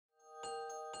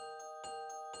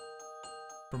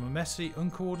From a messy,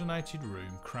 uncoordinated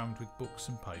room crammed with books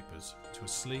and papers to a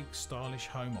sleek, stylish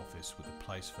home office with a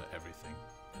place for everything,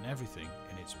 and everything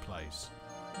in its place.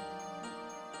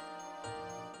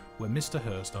 When Mr.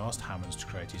 Hurst asked Hammonds to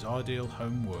create his ideal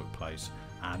home workplace,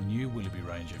 our new Willoughby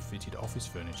range of fitted office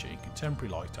furniture in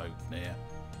contemporary light oak veneer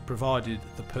provided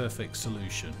the perfect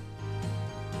solution.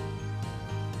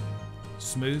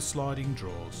 Smooth sliding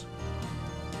drawers,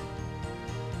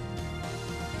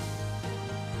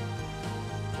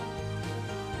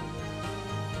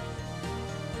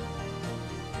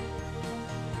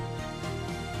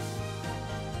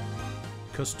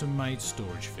 custom-made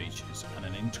storage features and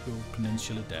an integral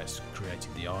peninsular desk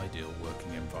created the ideal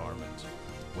working environment,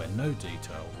 where no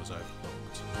detail was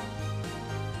overlooked.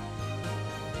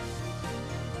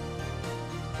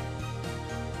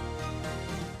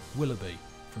 Willoughby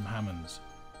from Hammonds.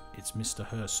 It's Mr.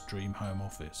 Hurst's dream home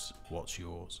office. What's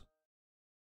yours?